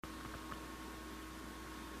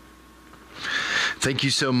Thank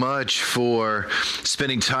you so much for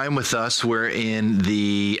spending time with us. We're in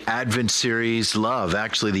the Advent series, Love,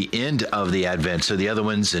 actually the end of the Advent. So the other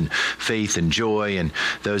ones, and Faith and Joy, and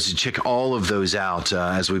those, check all of those out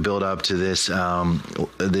as we build up to this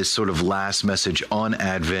this sort of last message on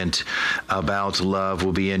Advent about love.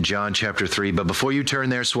 We'll be in John chapter 3. But before you turn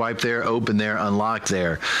there, swipe there, open there, unlock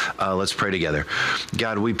there, let's pray together.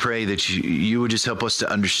 God, we pray that you would just help us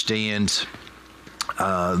to understand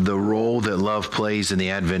the role that love plays in the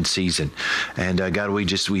Advent season. And God, we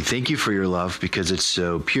thank you for your love because it's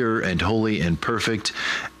so pure and holy and perfect,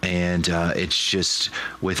 and it's just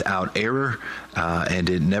without error, and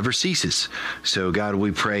it never ceases. So God, we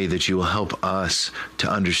pray that you will help us to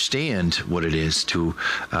understand what it is, to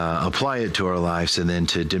apply it to our lives, and then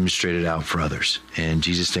to demonstrate it out for others. In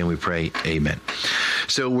Jesus' name we pray, amen.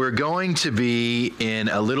 So we're going to be in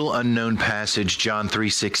a little unknown passage, John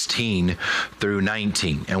 3:16 through 19.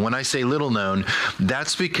 And when I say little known,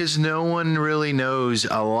 that's because no one really knows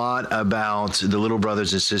a lot about the little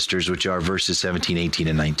brothers and sisters, which are verses 17, 18,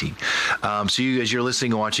 and 19. So you, as you're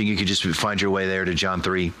listening and watching, you can just find your way there to John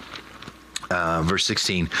 3. Verse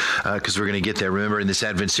 16, because we're going to get there. Remember, in this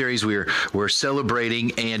Advent series, we're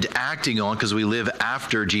celebrating and acting on, because we live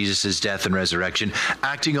after Jesus' death and resurrection,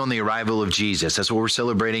 acting on the arrival of Jesus. That's what we're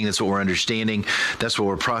celebrating. That's what we're understanding. That's what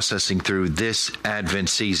we're processing through this Advent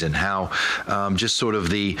season. How just sort of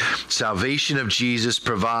the salvation of Jesus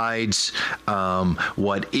provides,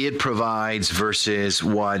 what it provides versus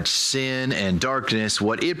what sin and darkness,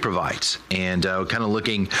 what it provides. And kind of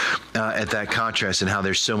looking at that contrast and how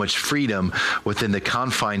there's so much freedom within the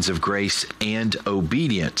confines of grace and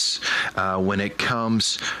obedience when it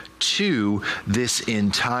comes to this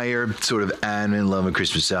entire sort of Advent, love, and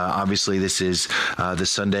Christmas. Obviously, this is the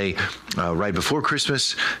Sunday right before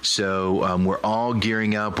Christmas, so we're all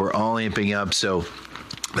gearing up, we're all amping up. So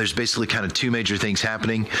there's basically kind of two major things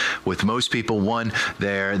happening with most people. One,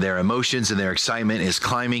 their emotions and their excitement is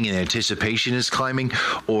climbing and anticipation is climbing,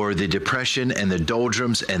 or the depression and the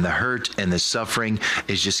doldrums and the hurt and the suffering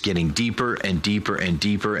is just getting deeper and deeper and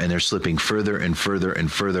deeper, and they're slipping further and further and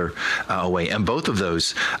further away. And both of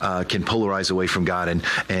those can polarize away from God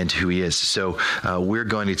and who he is. So we're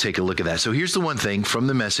going to take a look at that. So here's the one thing from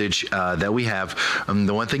the message that we have.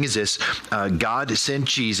 The one thing is this: God sent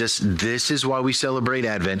Jesus. This is why we celebrate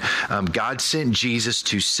Advent. God sent Jesus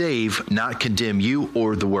to save, not condemn you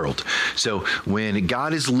or the world. So when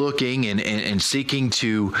God is looking and seeking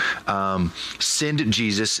to send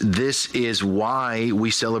Jesus, this is why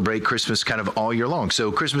we celebrate Christmas kind of all year long.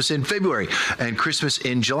 So Christmas in February and Christmas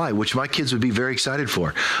in July, which my kids would be very excited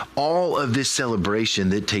for. All of this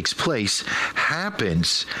celebration that takes place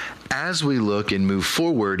happens as we look and move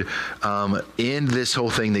forward in this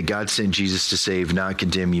whole thing that God sent Jesus to save, not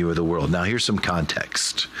condemn you or the world. Now, here's some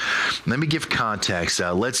context. Let me give context.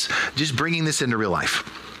 Let's just bringing this into real life.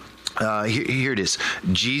 Here it is.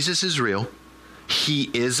 Jesus is real. He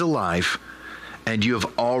is alive. And you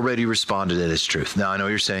have already responded to this truth. Now, I know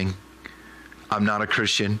you're saying, I'm not a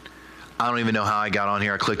Christian. I don't even know how I got on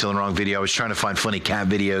here. I clicked on the wrong video. I was trying to find funny cat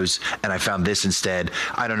videos, and I found this instead.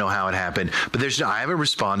 I don't know how it happened, but I haven't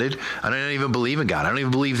responded. I don't even believe in God. I don't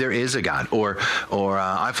even believe there is a God, or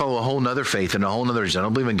I follow a whole nother faith and a whole nother. I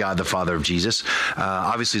don't believe in God, the Father of Jesus.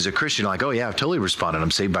 Obviously, as a Christian, like, oh yeah, I've totally responded.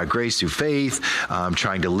 I'm saved by grace through faith. I'm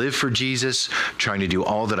trying to live for Jesus, trying to do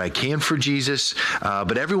all that I can for Jesus.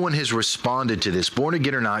 But everyone has responded to this, born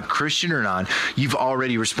again or not, Christian or not. You've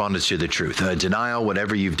already responded to the truth. Denial,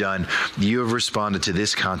 whatever you've done. You have responded to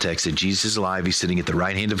this context that Jesus is alive. He's sitting at the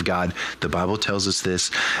right hand of God. The Bible tells us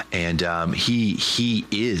this, and he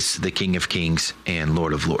is the King of Kings and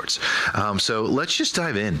Lord of Lords. So let's just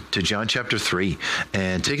dive in to John chapter 3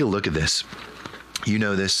 and take a look at this. You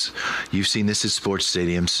know this. You've seen this at sports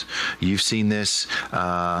stadiums. You've seen this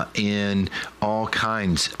in all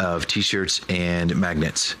kinds of T-shirts and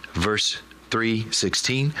magnets. Verse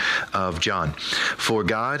 3:16 of John. For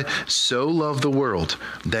God so loved the world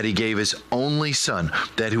that he gave his only son,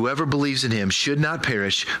 that whoever believes in him should not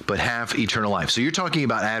perish, but have eternal life. So you're talking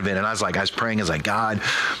about Advent, and I was praying, I was like, God,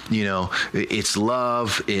 it's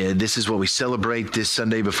love. This is what we celebrate this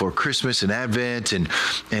Sunday before Christmas and Advent,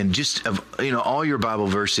 and just all your Bible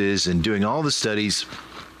verses and doing all the studies.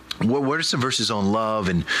 what are some verses on love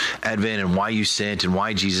and Advent and why you sent and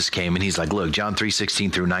why Jesus came? And he's like, look, John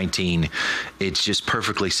 3:16 through 19, it just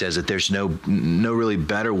perfectly says that there's no really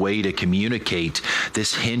better way to communicate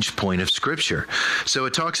this hinge point of Scripture. So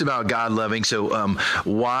it talks about God loving. So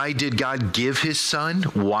why did God give his son?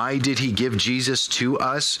 Why did he give Jesus to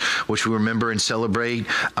us, which we remember and celebrate?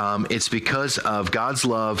 It's because of God's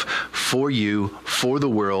love for you, for the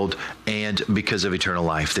world, and because of eternal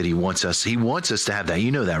life that he wants us to have that.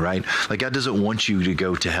 You know that, right? Like, God doesn't want you to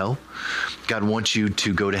go to hell. God wants you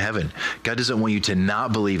to go to heaven. God doesn't want you to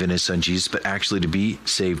not believe in his son Jesus, but actually to be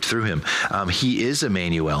saved through him. He is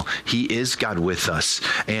Emmanuel. He is God with us.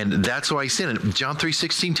 And that's why he sent it. John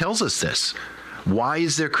 3:16 tells us this. Why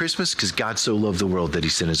is there Christmas? Because God so loved the world that he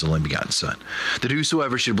sent his only begotten son, that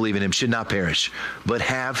whosoever should believe in him should not perish, but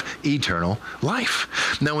have eternal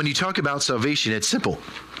life. Now, when you talk about salvation, it's simple.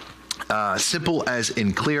 Simple as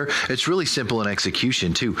in clear. It's really simple in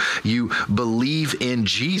execution too. You believe in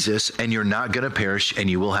Jesus and you're not going to perish and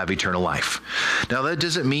you will have eternal life. Now, that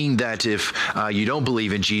doesn't mean that if you don't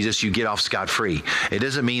believe in Jesus, you get off scot-free. It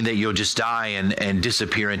doesn't mean that you'll just die and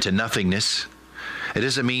disappear into nothingness. It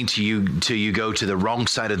doesn't mean till you go to the wrong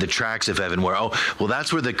side of the tracks of heaven where, oh, well,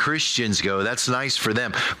 that's where the Christians go. That's nice for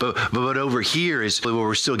them. But over here is where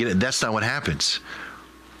we're still getting, that's not what happens.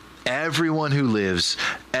 Everyone who lives,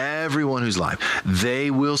 everyone who's alive,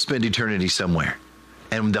 they will spend eternity somewhere.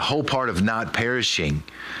 And the whole part of not perishing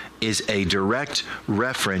is a direct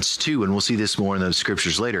reference to, and we'll see this more in the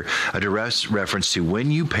scriptures later, a direct reference to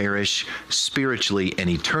when you perish spiritually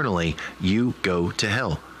and eternally, you go to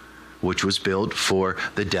hell, which was built for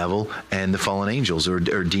the devil and the fallen angels or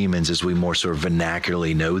demons as we more sort of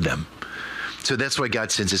vernacularly know them. So that's why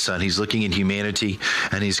God sends his son. He's looking at humanity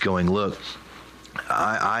and he's going, look,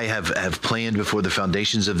 I have planned before the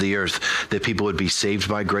foundations of the earth that people would be saved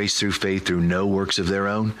by grace through faith, through no works of their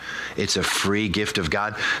own. It's a free gift of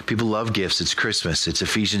God. People love gifts. It's Christmas. It's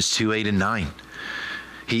Ephesians 2:8 and 9.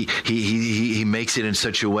 He makes it in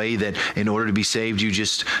such a way that in order to be saved, you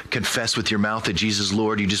just confess with your mouth that Jesus is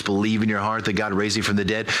Lord. You just believe in your heart that God raised him from the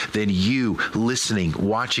dead. Then you, listening,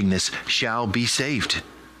 watching this, shall be saved.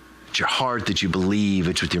 It's your heart that you believe.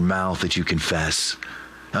 It's with your mouth that you confess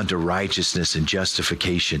unto righteousness and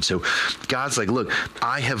justification. So God's like, look,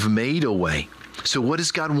 I have made a way. So what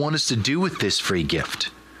does God want us to do with this free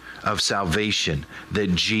gift of salvation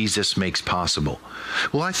that Jesus makes possible?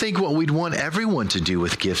 Well, I think what we'd want everyone to do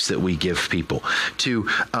with gifts that we give people, to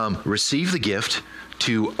receive the gift,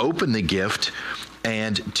 to open the gift,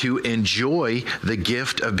 and to enjoy the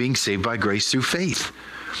gift of being saved by grace through faith.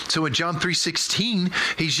 So in John 3:16,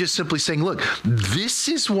 he's just simply saying, look, this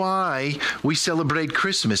is why we celebrate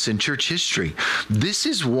Christmas in church history. This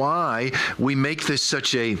is why we make this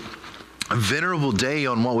such a venerable day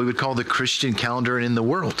on what we would call the Christian calendar and in the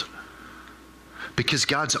world. Because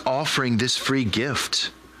God's offering this free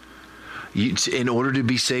gift. In order to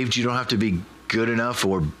be saved, you don't have to be good enough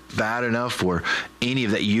or bad enough or any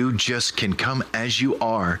of that. You just can come as you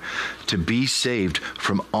are to be saved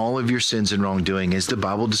from all of your sins and wrongdoing, as the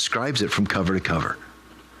Bible describes it from cover to cover.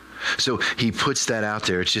 So he puts that out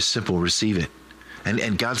there. It's just simple. Receive it.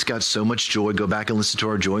 And God's got so much joy. Go back and listen to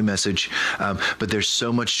our joy message. But there's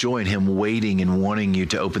so much joy in him waiting and wanting you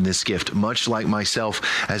to open this gift. Much like myself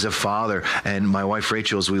as a father and my wife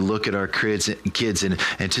Rachel, as we look at our kids and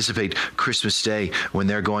anticipate Christmas Day when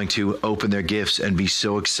they're going to open their gifts and be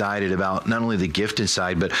so excited about not only the gift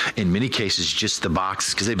inside, but in many cases just the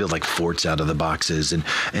boxes, because they build like forts out of the boxes and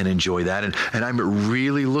enjoy that. And I'm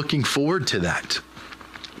really looking forward to that.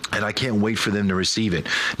 And I can't wait for them to receive it.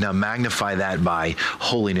 Now magnify that by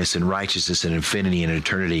holiness and righteousness and infinity and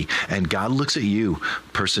eternity. And God looks at you,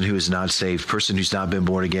 person who is not saved, person who's not been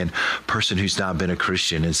born again, person who's not been a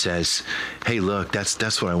Christian, and says, hey, look,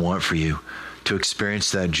 that's what I want for you, to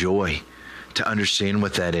experience that joy, to understand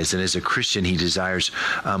what that is. And as a Christian, he desires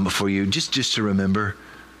for you just to remember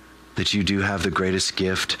that you do have the greatest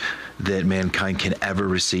gift that mankind can ever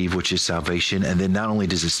receive, which is salvation. And then not only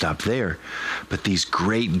does it stop there, but these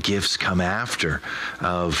great gifts come after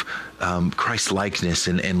of Christ's likeness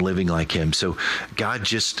and living like him. So God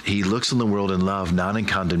he looks on the world in love, not in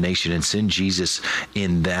condemnation, and send Jesus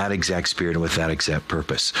in that exact spirit and with that exact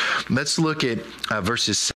purpose. Let's look at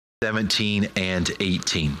verses 17 and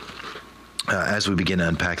 18. As we begin to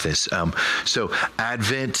unpack this. So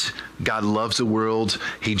Advent, God loves the world.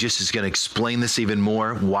 He just is going to explain this even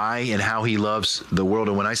more, why and how he loves the world.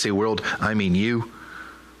 And when I say world, I mean you.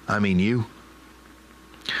 I mean you.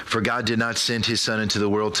 For God did not send his Son into the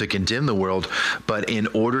world to condemn the world, but in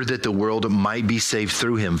order that the world might be saved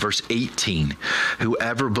through him. Verse 18,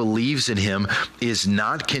 whoever believes in him is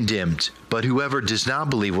not condemned, but whoever does not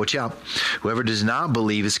believe, watch out, whoever does not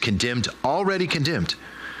believe is condemned, already condemned,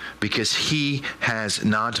 because he has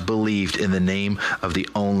not believed in the name of the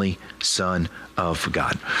only Son of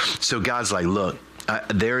God. So God's like, look,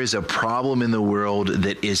 there is a problem in the world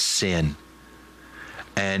that is sin.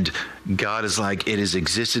 And God is like, it has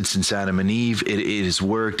existed since Adam and Eve. It has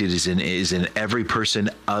worked. It is in every person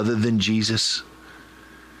other than Jesus,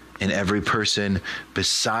 in every person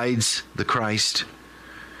besides the Christ.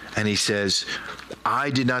 And he says, I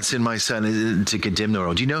did not send my Son to condemn the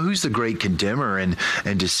world. You know who's the great condemner and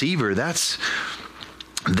deceiver?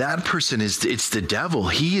 That person it's the devil.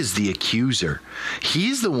 He is the accuser.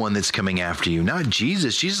 He's the one that's coming after you, not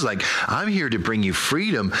Jesus. Jesus is like, I'm here to bring you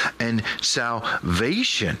freedom and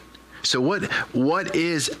salvation. So what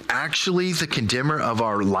is actually the condemner of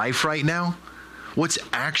our life right now? What's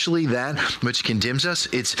actually that which condemns us?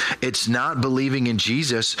 It's not believing in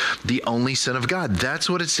Jesus, the only Son of God. That's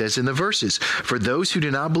what it says in the verses. For those who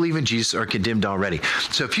do not believe in Jesus are condemned already.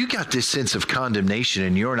 So if you got this sense of condemnation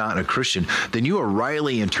and you're not a Christian, then you are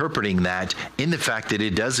rightly interpreting that in the fact that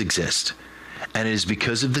it does exist. And it is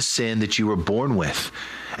because of the sin that you were born with.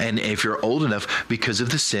 And if you're old enough, because of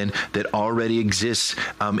the sin that already exists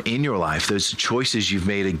in your life, those choices you've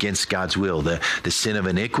made against God's will, the sin of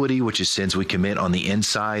iniquity, which is sins we commit on the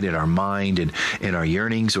inside in our mind and in our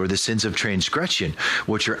yearnings, or the sins of transgression,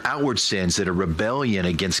 which are outward sins that are rebellion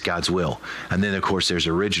against God's will. And then, of course, there's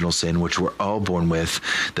original sin, which we're all born with.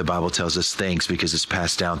 The Bible tells us thanks because it's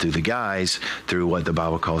passed down through the guys, through what the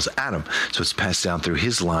Bible calls Adam. So it's passed down through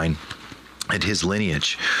his line and his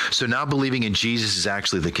lineage. So not believing in Jesus is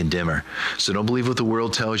actually the condemner. So don't believe what the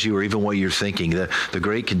world tells you or even what you're thinking. The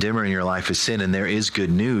great condemner in your life is sin, and there is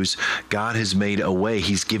good news. God has made a way.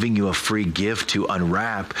 He's giving you a free gift to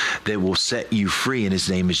unwrap that will set you free, and his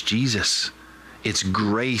name is Jesus. It's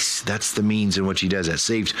grace. That's the means in which he does that.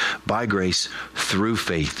 Saved by grace through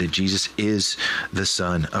faith, that Jesus is the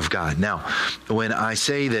Son of God. Now, when I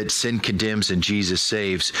say that sin condemns and Jesus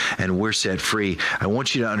saves and we're set free, I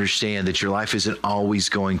want you to understand that your life isn't always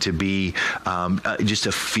going to be just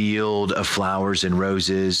a field of flowers and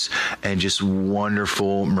roses and just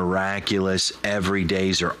wonderful, miraculous, every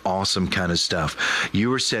days are awesome kind of stuff. You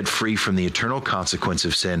were set free from the eternal consequence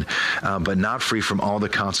of sin, but not free from all the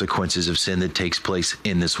consequences of sin that takes place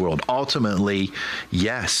in this world. Ultimately,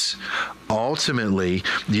 yes. Ultimately,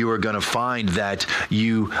 you are going to find that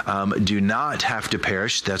you do not have to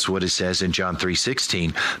perish. That's what it says in John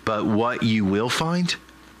 3:16. But what you will find,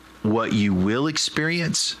 what you will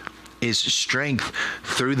experience, is strength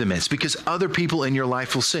through the midst, because other people in your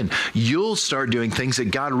life will sin. You'll start doing things that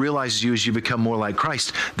God realizes you as you become more like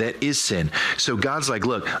Christ. That is sin. So God's like,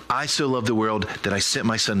 look, I so love the world that I sent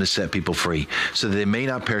my Son to set people free so that they may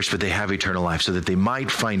not perish, but they have eternal life, so that they might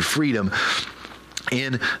find freedom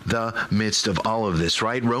in the midst of all of this,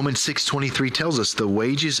 right? Romans 6:23 tells us the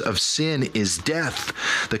wages of sin is death.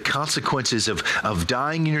 The consequences of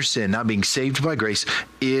dying in your sin, not being saved by grace,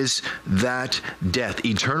 is that death,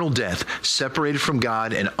 eternal death, separated from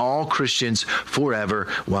God and all Christians forever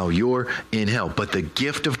while you're in hell. But the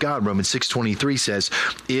gift of God, Romans 6:23 says,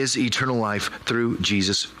 is eternal life through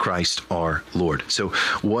Jesus Christ our Lord. So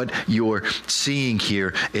what you're seeing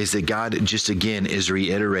here is that God just again is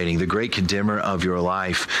reiterating the great condemner of your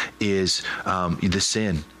life is the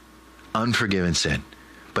sin, unforgiven sin.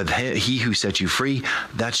 But he who set you free,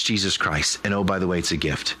 that's Jesus Christ. And oh, by the way, it's a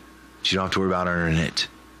gift. You don't have to worry about earning it.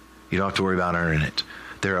 You don't have to worry about earning it.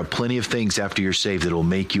 There are plenty of things after you're saved that will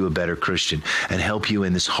make you a better Christian and help you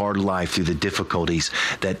in this hard life through the difficulties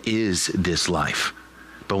that is this life.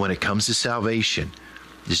 But when it comes to salvation,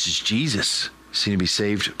 this is Jesus. Seen to be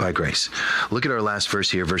saved by grace. Look at our last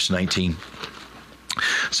verse here, verse 19.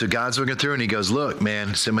 So God's looking through and he goes, look,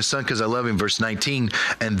 man, send my Son because I love him. Verse 19,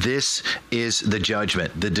 and this is the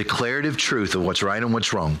judgment, the declarative truth of what's right and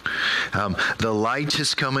what's wrong. The light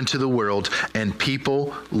has come into the world, and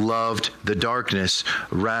people loved the darkness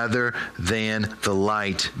rather than the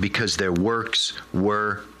light because their works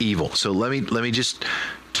were evil. So let me just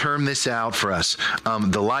term this out for us.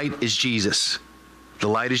 The light is Jesus. The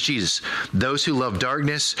light is Jesus. Those who love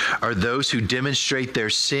darkness are those who demonstrate their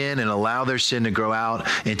sin and allow their sin to grow out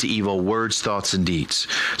into evil words, thoughts, and deeds.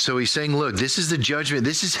 So he's saying, look, this is the judgment.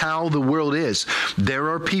 This is how the world is. There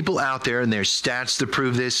are people out there, and there's stats to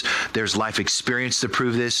prove this. There's life experience to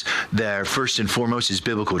prove this. There, first and foremost, is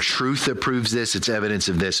biblical truth that proves this. It's evidence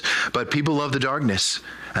of this. But people love the darkness,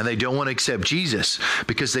 and they don't want to accept Jesus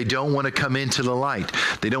because they don't want to come into the light.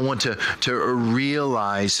 They don't want to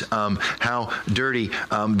realize how dirty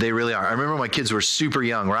they really are. I remember my kids were super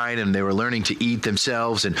young, right? And they were learning to eat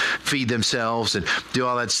themselves and feed themselves and do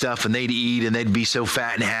all that stuff. And they'd eat and they'd be so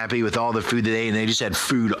fat and happy with all the food that they ate. And they just had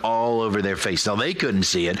food all over their face. Now, they couldn't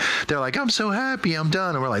see it. They're like, I'm so happy, I'm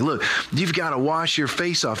done. And we're like, look, you've got to wash your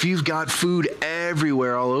face off. You've got food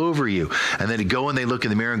everywhere all over you. And then they'd go and they look in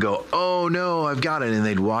the mirror and go, oh, no, I've got it. And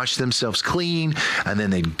they'd wash themselves clean. And then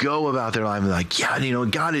they'd go about their life and be like, yeah,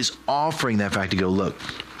 God is offering that fact to go, look,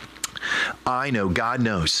 I know, God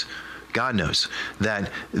knows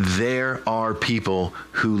that there are people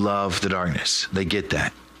who love the darkness. They get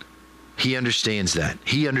that. He understands that.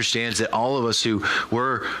 He understands that all of us who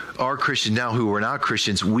are Christians now, who were not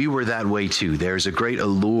Christians, we were that way too. There's a great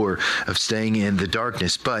allure of staying in the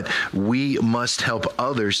darkness, but we must help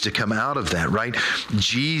others to come out of that, right?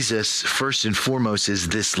 Jesus, first and foremost, is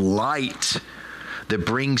this light that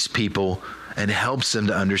brings people and helps them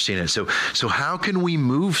to understand it. So how can we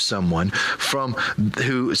move someone from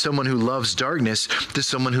someone who loves darkness to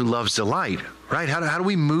someone who loves the light? Right? How do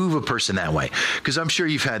we move a person that way? Because I'm sure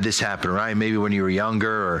you've had this happen, right? Maybe when you were younger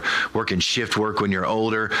or working shift work when you're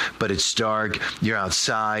older, but it's dark, you're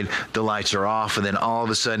outside, the lights are off, and then all of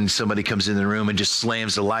a sudden somebody comes in the room and just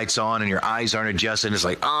slams the lights on and your eyes aren't adjusted. It's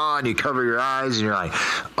like, oh, and you cover your eyes and you're like,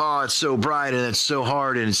 oh, it's so bright and it's so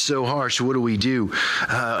hard and it's so harsh. What do we do?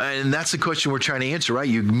 And that's the question we're trying to answer, right?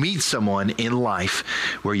 You meet someone in life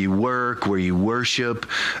where you work, where you worship,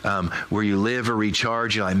 where you live or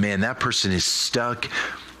recharge. You're like, man, that person is stuck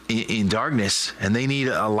in darkness and they need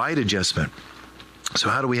a light adjustment. So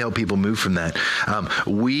how do we help people move from that?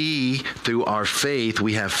 We, through our faith,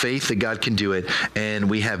 we have faith that God can do it, and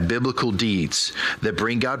we have biblical deeds that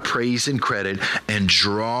bring God praise and credit and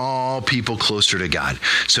draw people closer to God.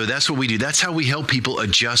 So that's what we do. That's how we help people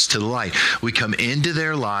adjust to the light. We come into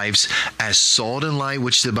their lives as salt and light,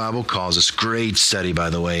 which the Bible calls us. Great study, by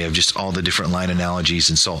the way, of just all the different light analogies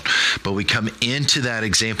and salt. But we come into that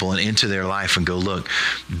example and into their life and go, look,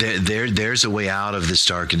 there's a way out of this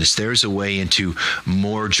darkness. There's a way into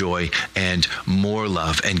more joy and more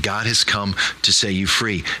love. And God has come to set you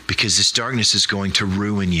free because this darkness is going to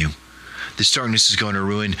ruin you. This darkness is going to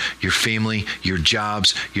ruin your family, your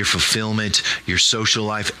jobs, your fulfillment, your social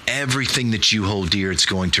life, everything that you hold dear, it's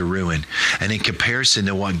going to ruin. And in comparison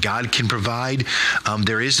to what God can provide,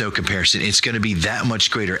 there is no comparison. It's going to be that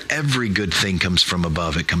much greater. Every good thing comes from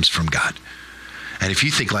above. It comes from God. And if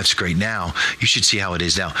you think life's great now, you should see how it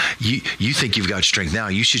is now. You think you've got strength now.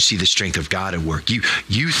 You should see the strength of God at work. You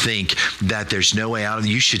think that there's no way out of it.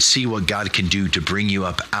 You should see what God can do to bring you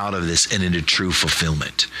up out of this and into true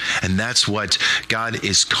fulfillment. And that's what God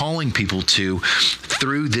is calling people to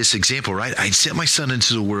through this example, right? I sent my son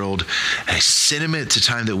into the world, and I sent him at the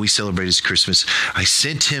time that we celebrate his Christmas. I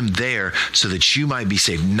sent him there so that you might be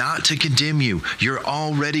saved, not to condemn you. You're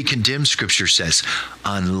already condemned, Scripture says,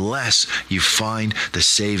 unless you find the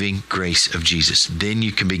saving grace of Jesus. Then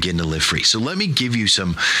you can begin to live free. So let me give you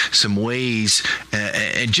some ways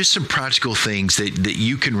and just some practical things that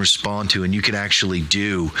you can respond to and you can actually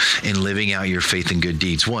do in living out your faith and good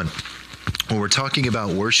deeds. One, when we're talking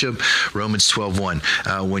about worship, Romans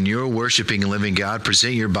 12:1, when you're worshiping and living God,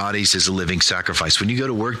 present your bodies as a living sacrifice. When you go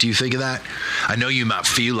to work, do you think of that? I know you might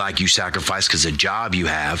feel like you sacrifice because the job you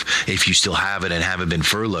have, if you still have it and haven't been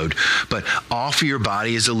furloughed, but offer your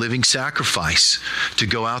body as a living sacrifice to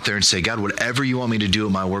go out there and say, God, whatever you want me to do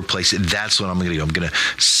at my workplace, that's what I'm going to do. I'm going to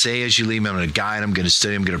say as you leave me, I'm going to guide, I'm going to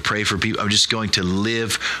study, I'm going to pray for people. I'm just going to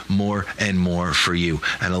live more and more for you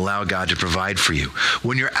and allow God to provide for you.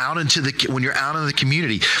 When you're out in the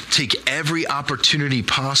community, take every opportunity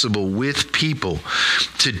possible with people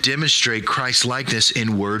to demonstrate Christ's likeness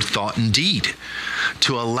in word, thought, and deed,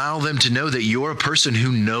 to allow them to know that you're a person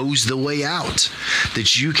who knows the way out,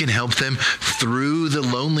 that you can help them through the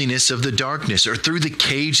loneliness of the darkness or through the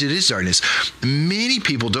cage that is darkness. Many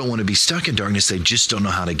people don't want to be stuck in darkness. They just don't know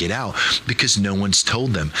how to get out because no one's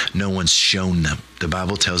told them, no one's shown them. The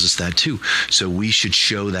Bible tells us that too. So we should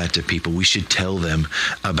show that to people. We should tell them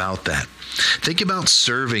about that. Think about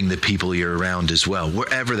serving the people you're around as well,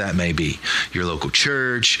 wherever that may be. Your local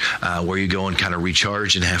church, where you go and kind of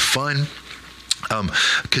recharge and have fun.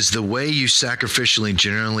 Because the way you sacrificially,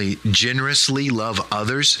 generously love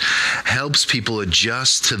others helps people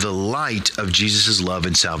adjust to the light of Jesus' love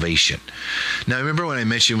and salvation. Now, remember when I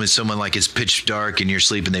mentioned when someone like it's pitch dark and you're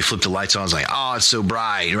asleep and they flip the lights on, it's like, oh, it's so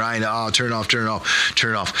bright, right? Oh, turn it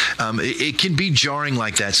off. It can be jarring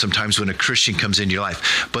like that sometimes when a Christian comes into your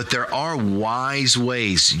life. But there are wise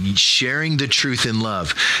ways, sharing the truth in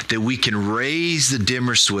love, that we can raise the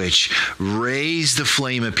dimmer switch, raise the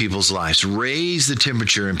flame in people's lives, raise the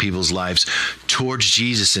temperature in people's lives towards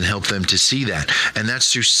Jesus and help them to see that. And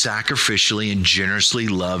that's through sacrificially and generously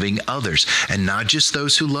loving others. And not just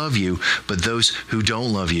those who love you, but those who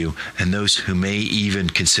don't love you and those who may even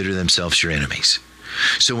consider themselves your enemies.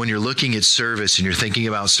 So when you're looking at service and you're thinking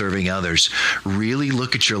about serving others, really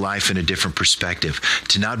look at your life in a different perspective.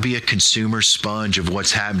 To not be a consumer sponge of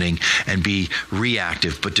what's happening and be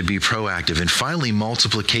reactive, but to be proactive. And finally,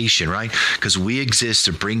 multiplication, right? Because we exist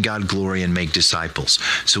to bring God glory and make disciples.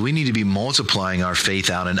 So we need to be multiplying our faith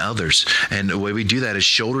out in others. And the way we do that is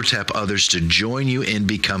shoulder tap others to join you in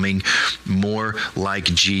becoming more like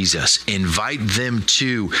Jesus. Invite them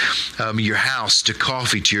to your house, to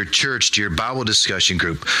coffee, to your church, to your Bible discussion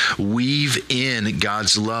group. Weave in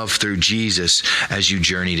God's love through Jesus as you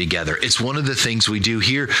journey together. It's one of the things we do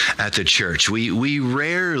here at the church. We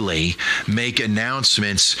rarely make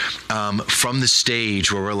announcements from the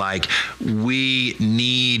stage where we're like, we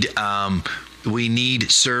need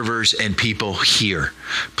servers and people here.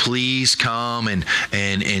 Please come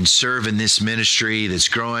and serve in this ministry that's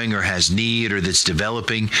growing or has need or that's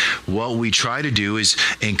developing. What we try to do is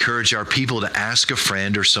encourage our people to ask a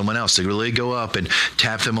friend or someone else to really go up and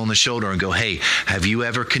tap them on the shoulder and go, hey, have you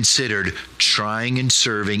ever considered trying and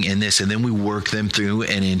serving in this? And then we work them through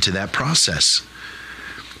and into that process.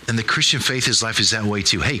 And the Christian faith life is that way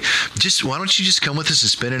too. Hey, why don't you just come with us and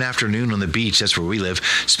spend an afternoon on the beach? That's where we live.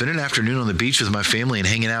 Spend an afternoon on the beach with my family and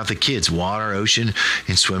hanging out with the kids, water, ocean,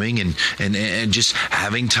 and swimming and just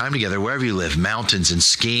having time together wherever you live, mountains and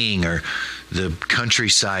skiing or the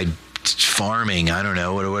countryside farming, I don't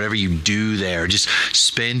know, or whatever you do there. Just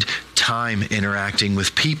spend time interacting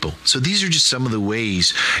with people. So these are just some of the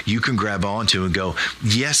ways you can grab onto and go,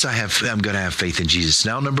 yes, I'm going to have faith in Jesus.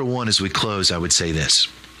 Now, number one, as we close, I would say this.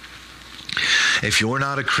 If you're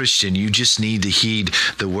not a Christian, you just need to heed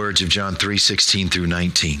the words of John 3:16 through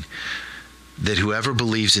 19, that whoever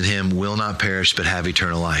believes in him will not perish but have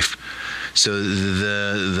eternal life. So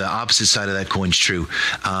the opposite side of that coin is true.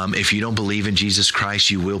 If you don't believe in Jesus Christ,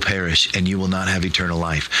 you will perish and you will not have eternal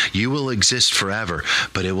life. You will exist forever,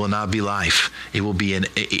 but it will not be life. It will be an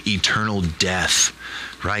eternal death,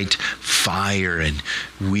 right? Fire and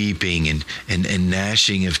weeping and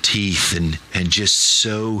gnashing of teeth and just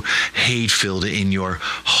so hate-filled in your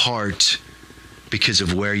heart because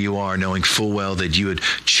of where you are, knowing full well that you had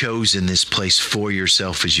chosen this place for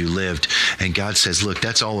yourself as you lived. And God says, look,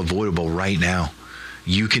 that's all avoidable right now.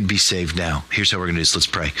 You can be saved now. Here's how we're going to do this. Let's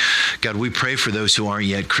pray. God, we pray for those who aren't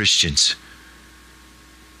yet Christians,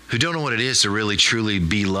 who don't know what it is to really, truly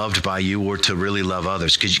be loved by you or to really love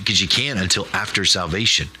others, because you can't until after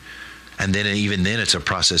salvation. And then even then, it's a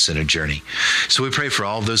process and a journey. So we pray for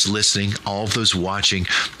all of those listening, all of those watching,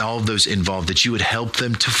 all of those involved, that you would help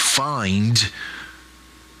them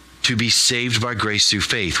to be saved by grace through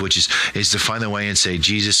faith, which is to find their way and say,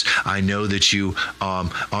 Jesus, I know that you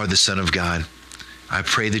are the Son of God. I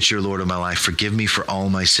pray that you're Lord of my life. Forgive me for all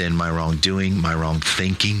my sin, my wrongdoing, my wrong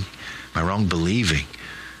thinking, my wrong believing,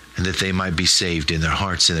 and that they might be saved in their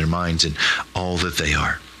hearts and their minds and all that they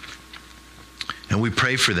are. And we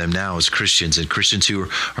pray for them now as Christians, and Christians who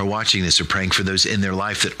are watching this are praying for those in their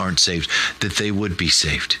life that aren't saved, that they would be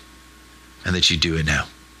saved, and that you do it now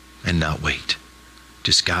and not wait.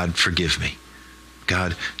 Just, God, forgive me.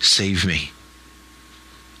 God, save me.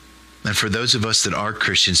 And for those of us that are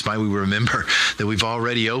Christians, might we remember that we've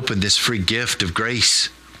already opened this free gift of grace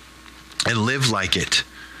and live like it.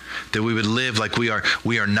 That we would live like we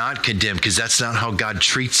are not condemned, because that's not how God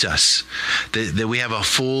treats us. That we have a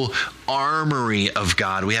full armory of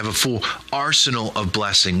God. We have a full arsenal of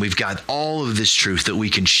blessing. We've got all of this truth that we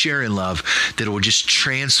can share in love, that will just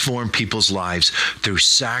transform people's lives through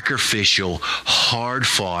sacrificial,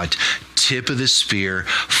 hard-fought, tip of the spear,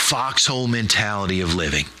 foxhole mentality of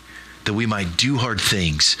living. That we might do hard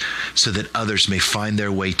things so that others may find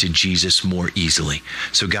their way to Jesus more easily.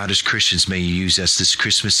 So God, as Christians, may you use us this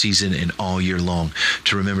Christmas season and all year long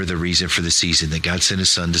to remember the reason for the season, that God sent his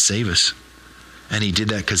Son to save us. And he did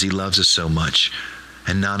that because he loves us so much,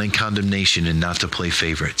 and not in condemnation and not to play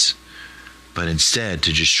favorites, but instead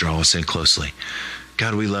to just draw us in closely.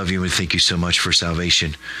 God, we love you and we thank you so much for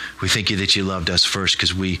salvation. We thank you that you loved us first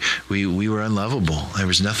because we were unlovable. There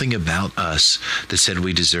was nothing about us that said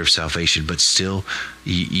we deserve salvation, but still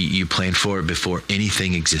you planned for it before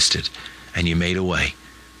anything existed, and you made a way.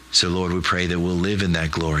 So, Lord, we pray that we'll live in that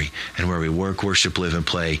glory, and where we work, worship, live, and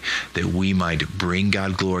play, that we might bring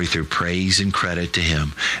God glory through praise and credit to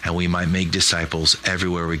him, and we might make disciples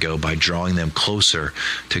everywhere we go by drawing them closer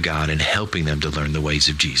to God and helping them to learn the ways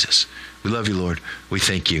of Jesus. We love you, Lord. We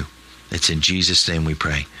thank you. It's in Jesus' name we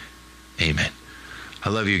pray. Amen. I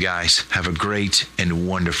love you guys. Have a great and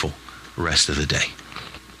wonderful rest of the day.